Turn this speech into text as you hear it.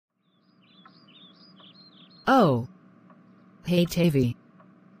Oh. Hey Tavi.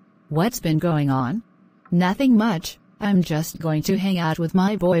 What's been going on? Nothing much, I'm just going to hang out with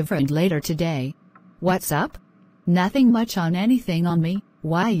my boyfriend later today. What's up? Nothing much on anything on me,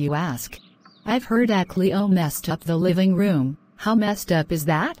 why you ask? I've heard that Cleo messed up the living room. How messed up is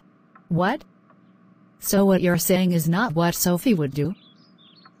that? What? So what you're saying is not what Sophie would do?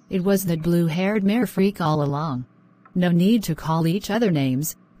 It was that blue-haired mare freak all along. No need to call each other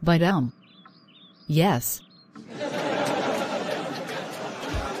names, but yes.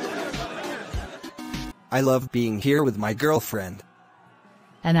 I love being here with my girlfriend.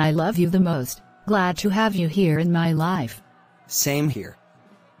 And I love you the most, glad to have you here in my life. Same here.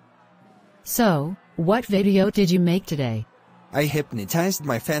 So, what video did you make today? I hypnotized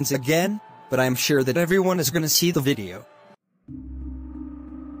my fans again, but I'm sure that everyone is gonna see the video.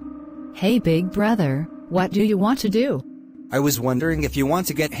 Hey big brother, what do you want to do? I was wondering if you want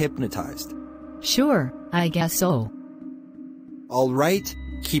to get hypnotized. Sure, I guess so. Alright,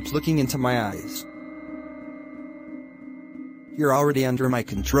 keep looking into my eyes. You're already under my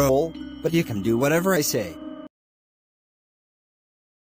control, but you can do whatever I say.